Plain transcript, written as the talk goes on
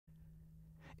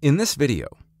In this video,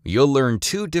 you'll learn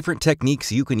two different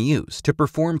techniques you can use to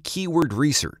perform keyword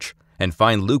research and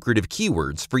find lucrative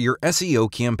keywords for your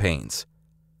SEO campaigns.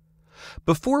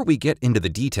 Before we get into the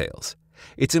details,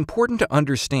 it's important to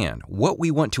understand what we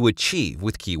want to achieve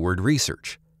with keyword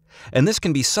research, and this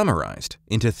can be summarized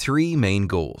into three main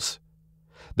goals.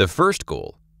 The first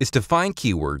goal is to find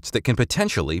keywords that can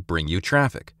potentially bring you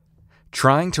traffic.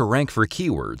 Trying to rank for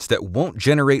keywords that won't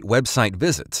generate website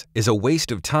visits is a waste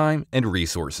of time and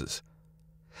resources.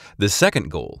 The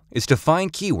second goal is to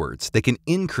find keywords that can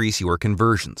increase your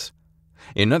conversions.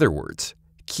 In other words,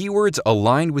 keywords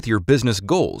aligned with your business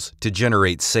goals to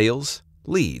generate sales,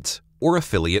 leads, or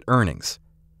affiliate earnings.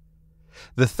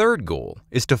 The third goal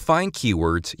is to find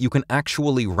keywords you can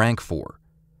actually rank for.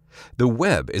 The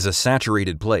web is a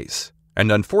saturated place,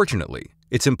 and unfortunately,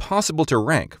 it's impossible to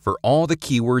rank for all the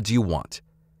keywords you want.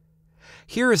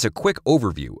 Here is a quick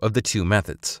overview of the two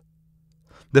methods.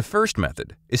 The first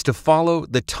method is to follow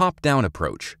the top-down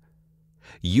approach.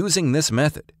 Using this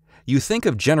method, you think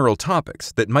of general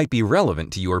topics that might be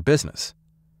relevant to your business.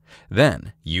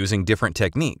 Then, using different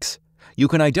techniques, you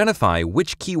can identify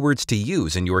which keywords to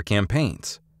use in your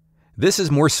campaigns. This is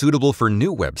more suitable for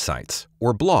new websites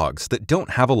or blogs that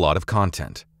don't have a lot of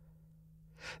content.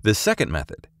 The second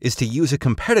method is to use a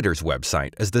competitor's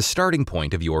website as the starting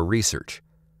point of your research.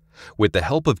 With the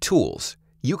help of tools,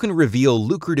 you can reveal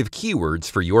lucrative keywords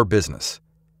for your business.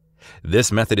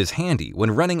 This method is handy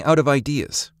when running out of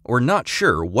ideas or not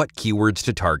sure what keywords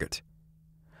to target.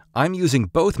 I'm using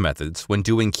both methods when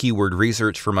doing keyword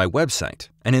research for my website,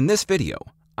 and in this video,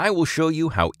 I will show you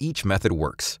how each method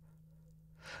works.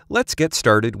 Let's get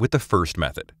started with the first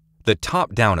method, the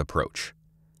top-down approach.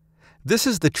 This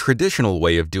is the traditional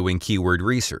way of doing keyword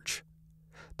research.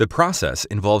 The process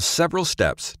involves several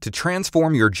steps to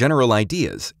transform your general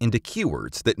ideas into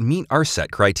keywords that meet our set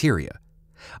criteria,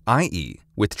 i.e.,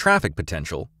 with traffic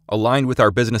potential, aligned with our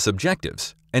business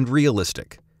objectives, and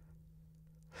realistic.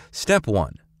 Step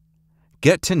 1.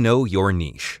 Get to know your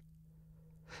niche.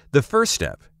 The first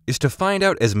step is to find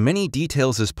out as many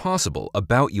details as possible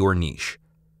about your niche.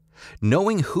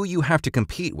 Knowing who you have to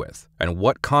compete with and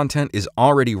what content is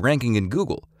already ranking in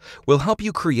Google will help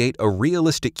you create a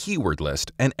realistic keyword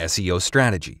list and SEO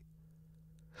strategy.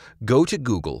 Go to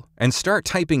Google and start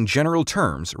typing general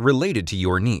terms related to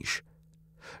your niche.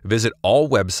 Visit all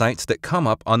websites that come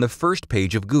up on the first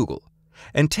page of Google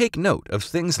and take note of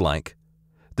things like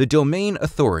the domain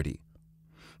authority.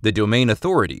 The domain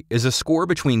authority is a score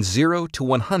between 0 to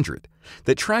 100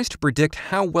 that tries to predict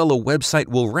how well a website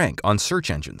will rank on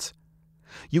search engines.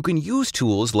 You can use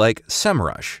tools like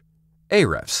SEMrush,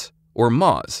 Ahrefs, or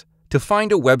Moz to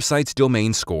find a website's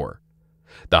domain score.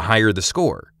 The higher the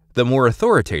score, the more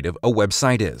authoritative a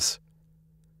website is.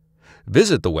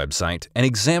 Visit the website and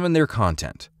examine their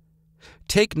content.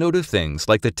 Take note of things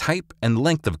like the type and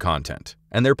length of content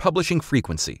and their publishing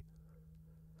frequency.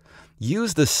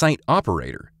 Use the site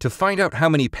operator to find out how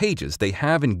many pages they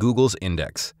have in Google's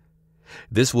index.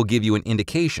 This will give you an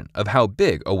indication of how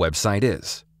big a website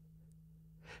is.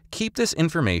 Keep this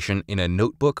information in a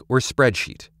notebook or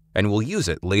spreadsheet, and we'll use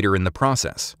it later in the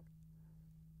process.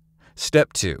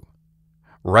 Step 2.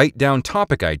 Write down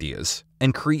topic ideas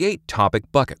and create topic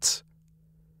buckets.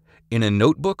 In a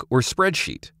notebook or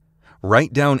spreadsheet,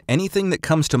 write down anything that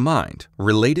comes to mind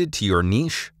related to your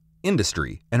niche,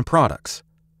 industry, and products.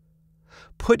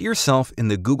 Put yourself in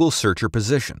the Google searcher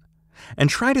position and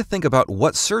try to think about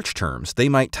what search terms they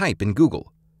might type in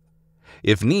Google.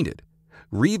 If needed,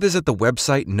 revisit the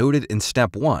website noted in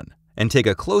Step 1 and take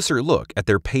a closer look at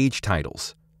their page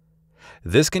titles.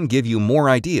 This can give you more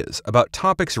ideas about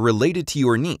topics related to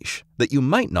your niche that you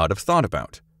might not have thought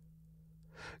about.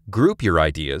 Group your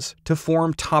ideas to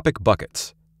form topic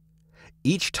buckets.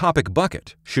 Each topic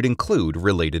bucket should include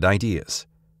related ideas.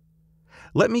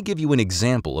 Let me give you an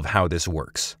example of how this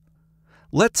works.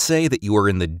 Let's say that you are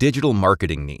in the digital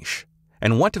marketing niche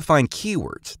and want to find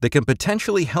keywords that can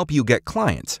potentially help you get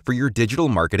clients for your digital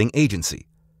marketing agency.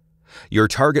 Your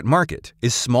target market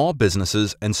is small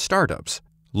businesses and startups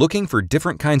looking for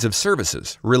different kinds of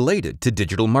services related to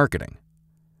digital marketing.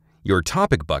 Your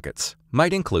topic buckets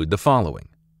might include the following.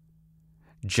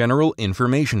 General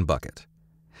information bucket.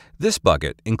 This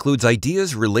bucket includes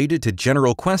ideas related to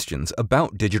general questions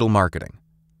about digital marketing.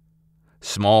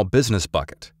 Small business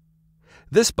bucket.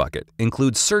 This bucket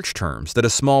includes search terms that a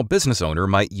small business owner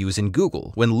might use in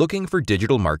Google when looking for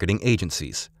digital marketing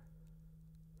agencies.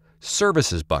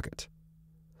 Services bucket.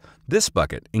 This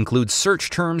bucket includes search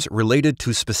terms related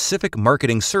to specific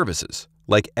marketing services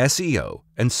like SEO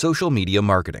and social media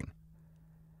marketing.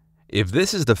 If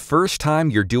this is the first time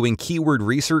you're doing keyword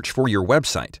research for your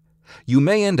website, You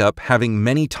may end up having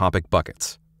many topic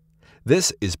buckets.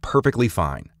 This is perfectly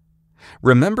fine.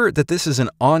 Remember that this is an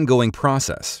ongoing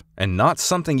process and not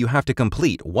something you have to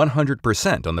complete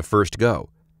 100% on the first go.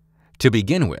 To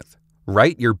begin with,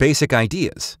 write your basic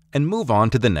ideas and move on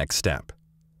to the next step.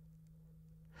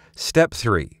 Step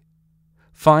 3.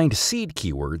 Find seed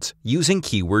keywords using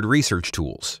keyword research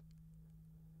tools.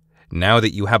 Now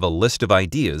that you have a list of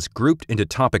ideas grouped into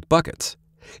topic buckets,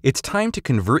 it's time to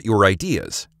convert your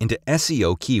ideas into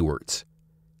SEO keywords.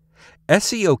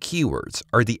 SEO keywords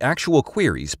are the actual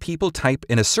queries people type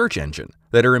in a search engine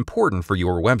that are important for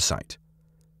your website.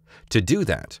 To do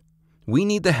that, we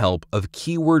need the help of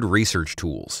keyword research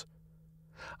tools.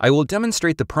 I will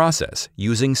demonstrate the process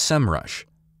using SEMrush,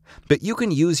 but you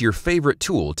can use your favorite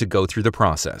tool to go through the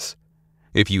process.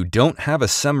 If you don't have a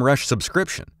SEMrush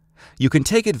subscription, you can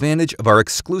take advantage of our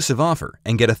exclusive offer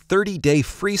and get a 30-day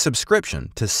free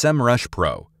subscription to SEMrush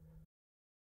Pro.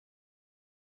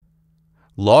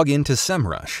 Log into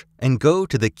SEMrush and go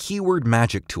to the Keyword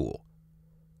Magic tool.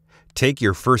 Take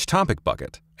your first topic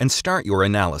bucket and start your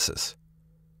analysis.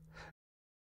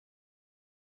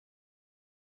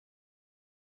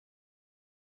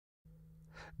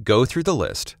 Go through the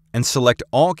list and select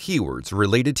all keywords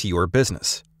related to your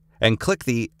business and click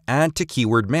the Add to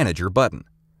Keyword Manager button.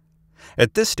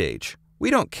 At this stage, we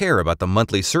don't care about the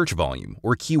monthly search volume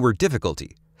or keyword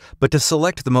difficulty, but to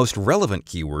select the most relevant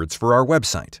keywords for our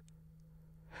website.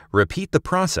 Repeat the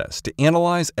process to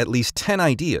analyze at least 10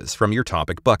 ideas from your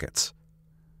topic buckets.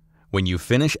 When you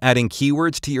finish adding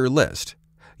keywords to your list,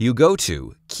 you go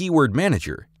to Keyword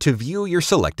Manager to view your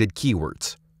selected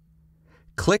keywords.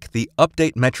 Click the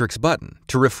Update Metrics button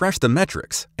to refresh the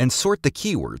metrics and sort the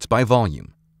keywords by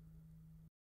volume.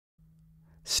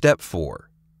 Step 4.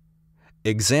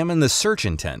 Examine the search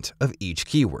intent of each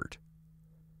keyword.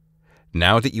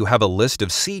 Now that you have a list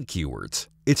of seed keywords,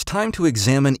 it's time to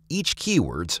examine each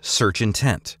keyword's search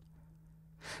intent.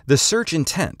 The search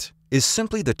intent is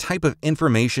simply the type of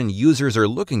information users are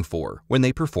looking for when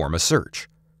they perform a search.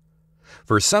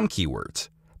 For some keywords,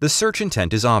 the search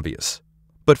intent is obvious,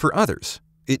 but for others,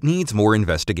 it needs more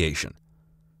investigation.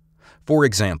 For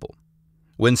example,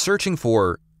 when searching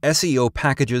for SEO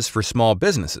packages for small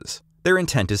businesses, their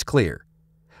intent is clear,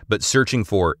 but searching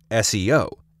for SEO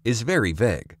is very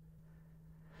vague.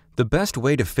 The best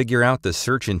way to figure out the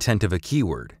search intent of a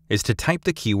keyword is to type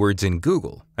the keywords in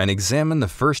Google and examine the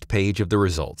first page of the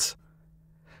results.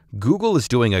 Google is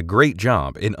doing a great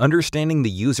job in understanding the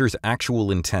user's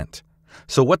actual intent,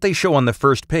 so what they show on the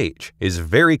first page is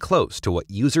very close to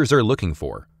what users are looking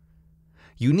for.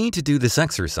 You need to do this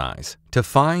exercise to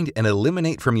find and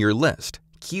eliminate from your list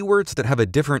keywords that have a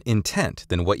different intent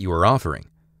than what you are offering.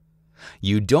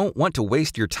 You don't want to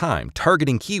waste your time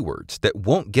targeting keywords that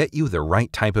won't get you the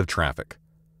right type of traffic.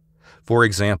 For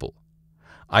example,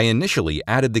 I initially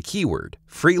added the keyword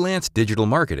freelance digital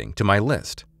marketing to my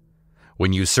list.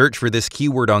 When you search for this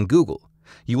keyword on Google,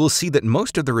 you will see that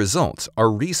most of the results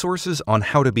are resources on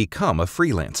how to become a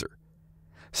freelancer.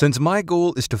 Since my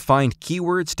goal is to find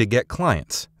keywords to get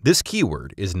clients, this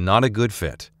keyword is not a good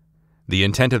fit. The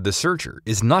intent of the searcher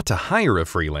is not to hire a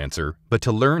freelancer, but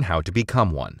to learn how to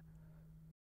become one.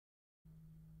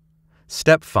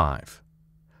 Step 5.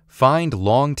 Find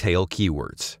long-tail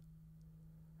keywords.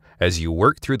 As you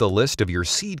work through the list of your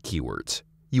seed keywords,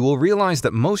 you will realize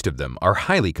that most of them are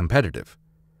highly competitive.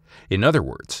 In other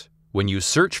words, when you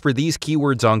search for these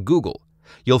keywords on Google,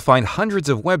 you'll find hundreds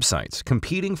of websites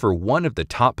competing for one of the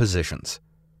top positions.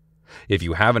 If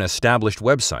you have an established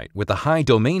website with a high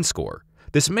domain score,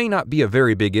 this may not be a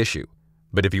very big issue,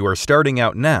 but if you are starting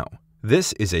out now,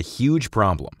 this is a huge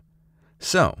problem.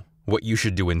 So, what you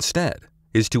should do instead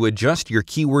is to adjust your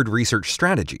keyword research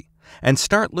strategy and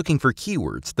start looking for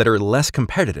keywords that are less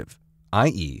competitive,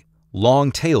 i.e.,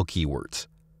 long-tail keywords.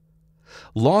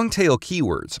 Long-tail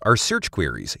keywords are search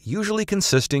queries usually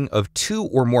consisting of 2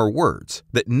 or more words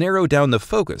that narrow down the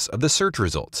focus of the search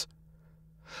results.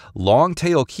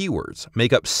 Long-tail keywords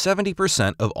make up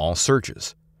 70% of all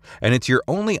searches, and it's your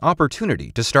only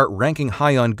opportunity to start ranking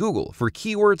high on Google for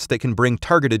keywords that can bring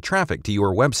targeted traffic to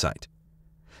your website.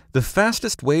 The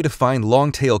fastest way to find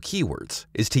long-tail keywords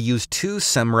is to use 2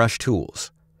 SEMrush tools,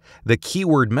 the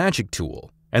Keyword Magic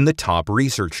tool and the Top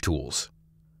Research tools.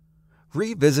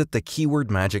 Revisit the Keyword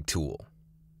Magic tool.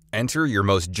 Enter your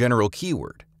most general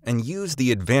keyword and use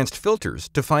the advanced filters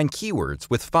to find keywords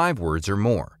with 5 words or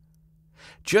more.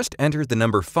 Just enter the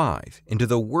number 5 into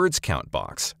the words count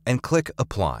box and click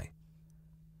Apply.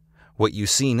 What you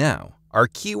see now are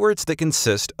keywords that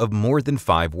consist of more than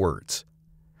 5 words.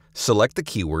 Select the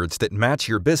keywords that match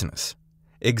your business,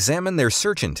 examine their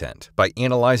search intent by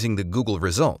analyzing the Google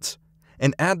results,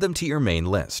 and add them to your main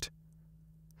list.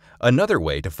 Another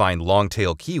way to find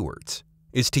long-tail keywords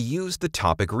is to use the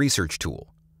Topic Research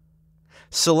tool.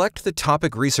 Select the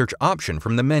Topic Research option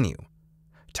from the menu,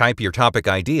 type your topic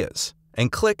ideas,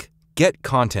 and click Get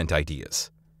Content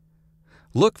Ideas.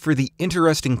 Look for the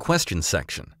Interesting Questions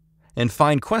section and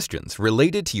find questions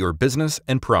related to your business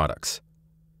and products.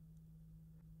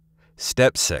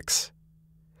 Step 6.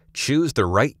 Choose the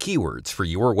right keywords for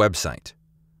your website.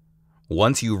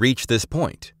 Once you reach this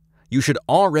point, you should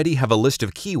already have a list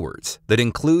of keywords that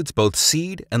includes both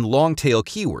seed and long-tail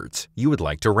keywords you would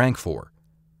like to rank for.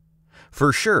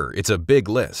 For sure, it's a big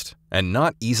list and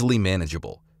not easily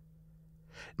manageable.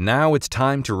 Now it's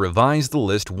time to revise the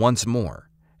list once more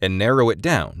and narrow it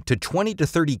down to 20 to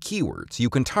 30 keywords you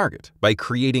can target by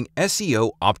creating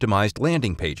SEO-optimized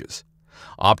landing pages,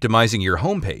 optimizing your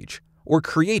homepage, or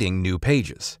creating new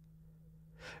pages.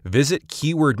 Visit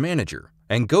Keyword Manager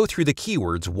and go through the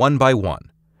keywords one by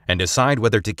one and decide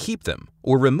whether to keep them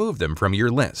or remove them from your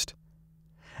list.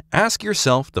 Ask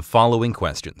yourself the following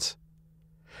questions.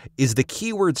 Is the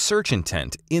keyword search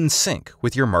intent in sync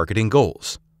with your marketing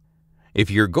goals?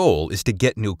 If your goal is to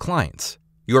get new clients,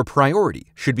 your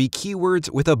priority should be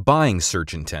keywords with a buying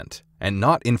search intent and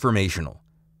not informational.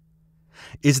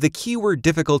 Is the keyword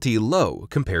difficulty low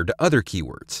compared to other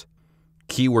keywords?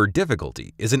 Keyword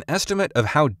difficulty is an estimate of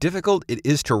how difficult it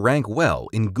is to rank well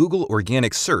in Google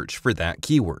organic search for that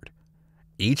keyword.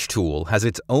 Each tool has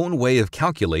its own way of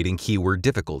calculating keyword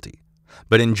difficulty,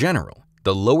 but in general,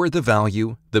 the lower the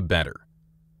value, the better.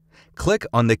 Click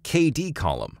on the KD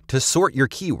column to sort your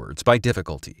keywords by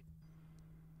difficulty.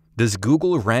 Does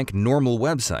Google rank normal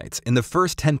websites in the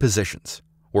first 10 positions,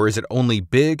 or is it only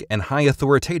big and high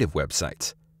authoritative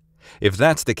websites? If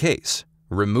that's the case,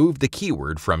 remove the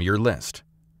keyword from your list.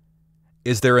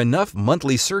 Is there enough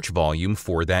monthly search volume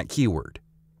for that keyword?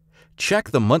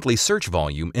 Check the monthly search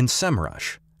volume in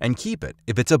SEMrush and keep it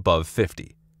if it's above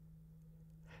 50.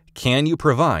 Can you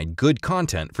provide good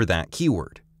content for that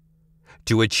keyword?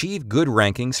 To achieve good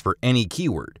rankings for any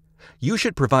keyword, you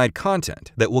should provide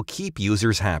content that will keep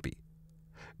users happy.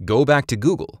 Go back to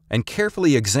Google and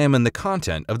carefully examine the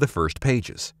content of the first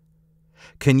pages.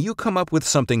 Can you come up with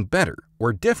something better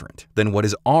or different than what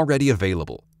is already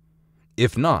available?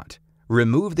 If not,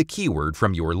 remove the keyword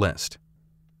from your list.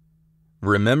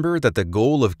 Remember that the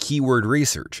goal of keyword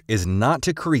research is not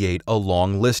to create a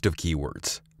long list of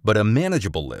keywords, but a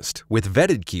manageable list with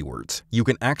vetted keywords you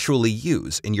can actually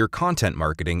use in your content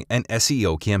marketing and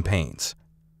SEO campaigns.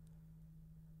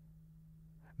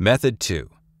 Method 2.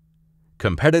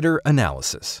 Competitor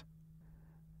Analysis.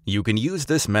 You can use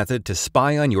this method to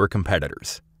spy on your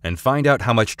competitors and find out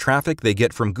how much traffic they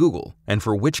get from Google and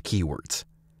for which keywords.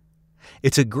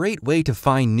 It's a great way to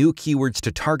find new keywords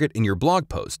to target in your blog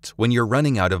posts when you're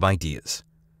running out of ideas.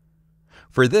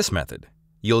 For this method,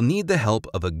 you'll need the help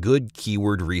of a good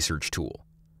keyword research tool.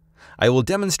 I will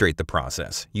demonstrate the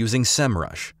process using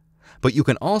SEMrush, but you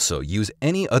can also use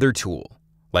any other tool,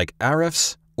 like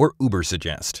Ahrefs or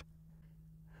Ubersuggest.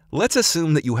 Let's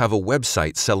assume that you have a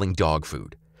website selling dog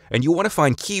food, and you want to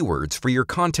find keywords for your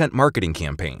content marketing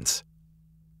campaigns.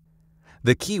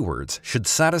 The keywords should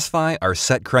satisfy our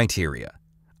set criteria,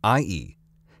 i.e.,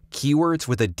 keywords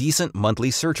with a decent monthly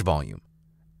search volume.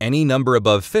 Any number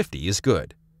above 50 is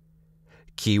good.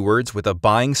 Keywords with a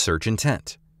buying search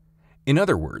intent. In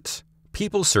other words,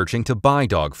 people searching to buy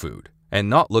dog food and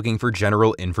not looking for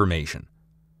general information.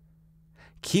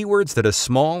 Keywords that a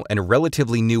small and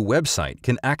relatively new website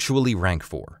can actually rank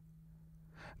for.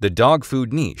 The dog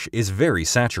food niche is very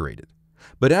saturated,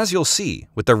 but as you'll see,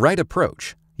 with the right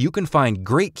approach, you can find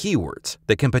great keywords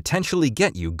that can potentially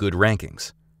get you good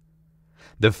rankings.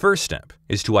 The first step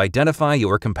is to identify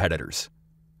your competitors.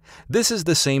 This is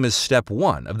the same as step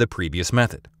 1 of the previous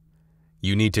method.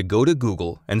 You need to go to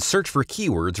Google and search for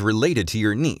keywords related to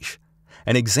your niche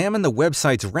and examine the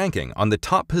website's ranking on the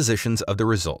top positions of the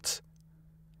results.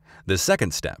 The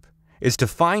second step is to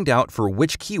find out for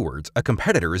which keywords a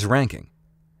competitor is ranking.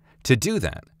 To do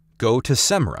that, go to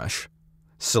SEMrush,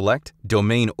 select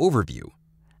Domain Overview,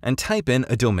 and type in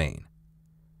a domain.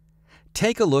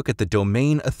 Take a look at the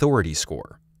Domain Authority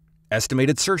Score,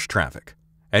 estimated search traffic,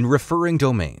 and referring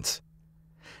domains.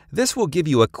 This will give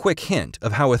you a quick hint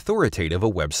of how authoritative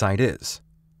a website is.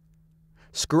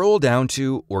 Scroll down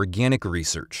to Organic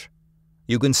Research.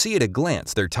 You can see at a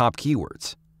glance their top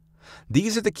keywords.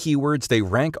 These are the keywords they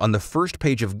rank on the first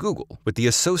page of Google with the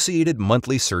associated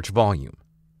monthly search volume.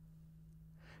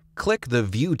 Click the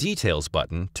View Details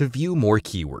button to view more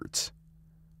keywords.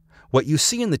 What you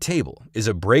see in the table is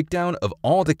a breakdown of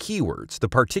all the keywords the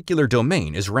particular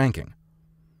domain is ranking.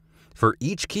 For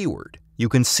each keyword, you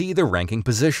can see the ranking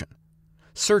position.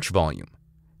 search volume,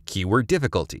 keyword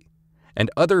difficulty, and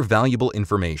other valuable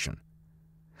information.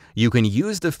 You can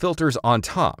use the filters on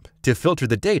top to filter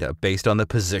the data based on the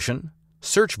position,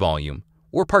 search volume,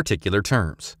 or particular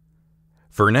terms.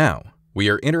 For now, we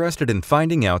are interested in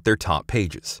finding out their top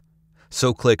pages,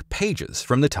 so click Pages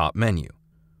from the top menu.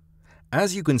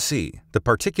 As you can see, the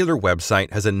particular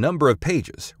website has a number of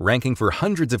pages ranking for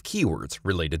hundreds of keywords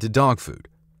related to dog food.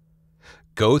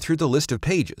 Go through the list of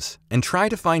pages and try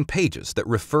to find pages that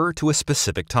refer to a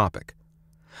specific topic.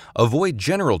 Avoid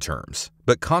general terms,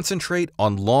 but concentrate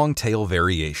on long-tail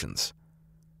variations.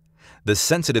 The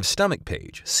sensitive stomach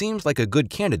page seems like a good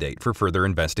candidate for further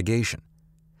investigation.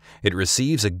 It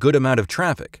receives a good amount of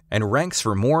traffic and ranks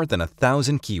for more than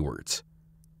 1,000 keywords.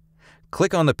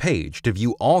 Click on the page to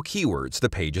view all keywords the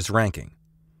page is ranking.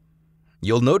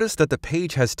 You'll notice that the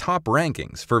page has top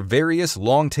rankings for various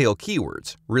long-tail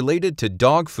keywords related to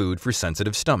dog food for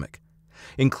sensitive stomach,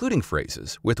 including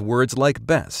phrases with words like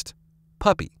best,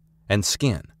 puppy, and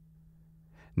skin.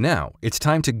 Now, it's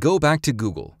time to go back to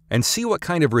Google and see what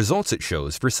kind of results it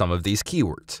shows for some of these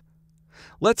keywords.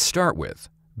 Let's start with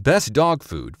best dog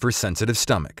food for sensitive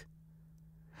stomach.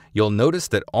 You'll notice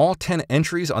that all 10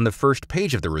 entries on the first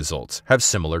page of the results have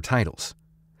similar titles.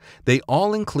 They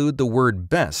all include the word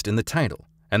best in the title,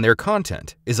 and their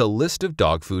content is a list of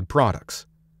dog food products.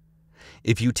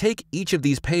 If you take each of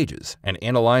these pages and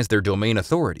analyze their domain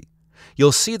authority,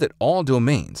 you'll see that all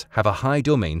domains have a high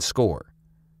domain score.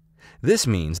 This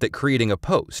means that creating a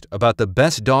post about the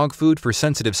best dog food for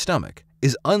sensitive stomach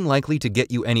is unlikely to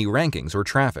get you any rankings or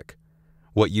traffic.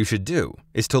 What you should do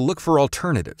is to look for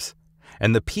alternatives,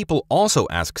 and the People Also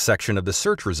Ask section of the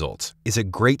search results is a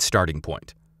great starting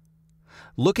point.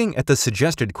 Looking at the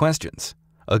suggested questions,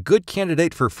 a good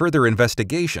candidate for further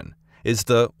investigation is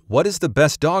the "What is the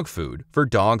best dog food for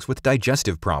dogs with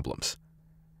digestive problems?"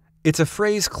 It's a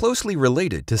phrase closely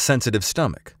related to sensitive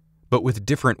stomach, but with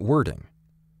different wording.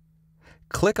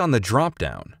 Click on the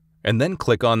drop-down and then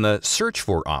click on the Search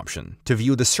For option to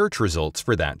view the search results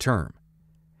for that term.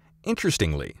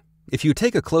 Interestingly, if you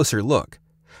take a closer look,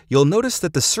 you'll notice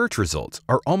that the search results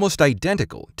are almost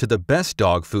identical to the best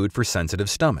dog food for sensitive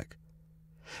stomach.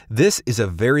 This is a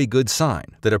very good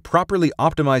sign that a properly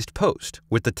optimized post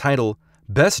with the title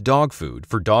 "Best Dog Food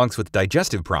for Dogs with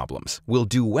Digestive Problems" will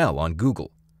do well on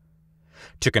Google.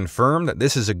 To confirm that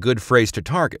this is a good phrase to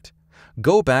target,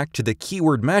 go back to the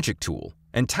Keyword Magic tool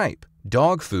and type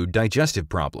 "dog food digestive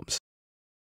problems."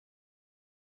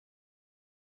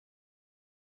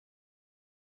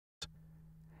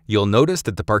 You'll notice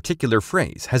that the particular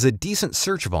phrase has a decent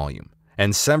search volume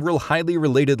and several highly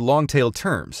related long-tail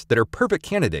terms that are perfect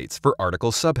candidates for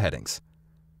article subheadings.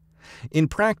 In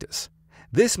practice,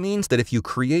 this means that if you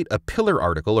create a pillar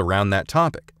article around that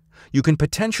topic, you can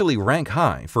potentially rank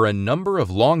high for a number of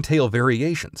long-tail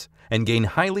variations and gain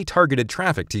highly targeted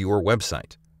traffic to your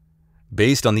website.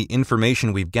 Based on the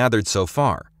information we've gathered so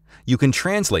far, you can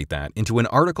translate that into an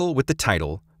article with the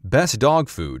title "Best Dog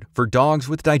Food for Dogs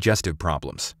with Digestive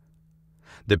Problems."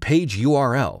 The page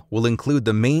URL will include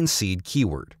the main seed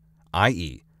keyword,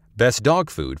 i.e., best dog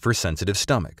food for sensitive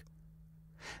stomach.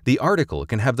 The article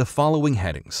can have the following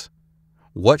headings: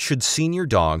 What should senior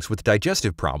dogs with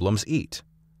digestive problems eat?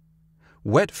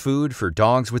 Wet food for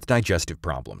dogs with digestive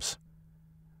problems.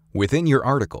 Within your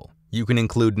article, you can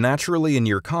include naturally in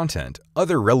your content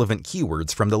other relevant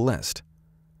keywords from the list.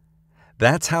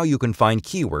 That's how you can find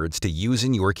keywords to use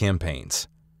in your campaigns.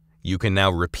 You can now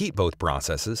repeat both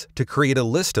processes to create a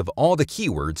list of all the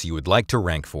keywords you would like to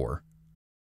rank for.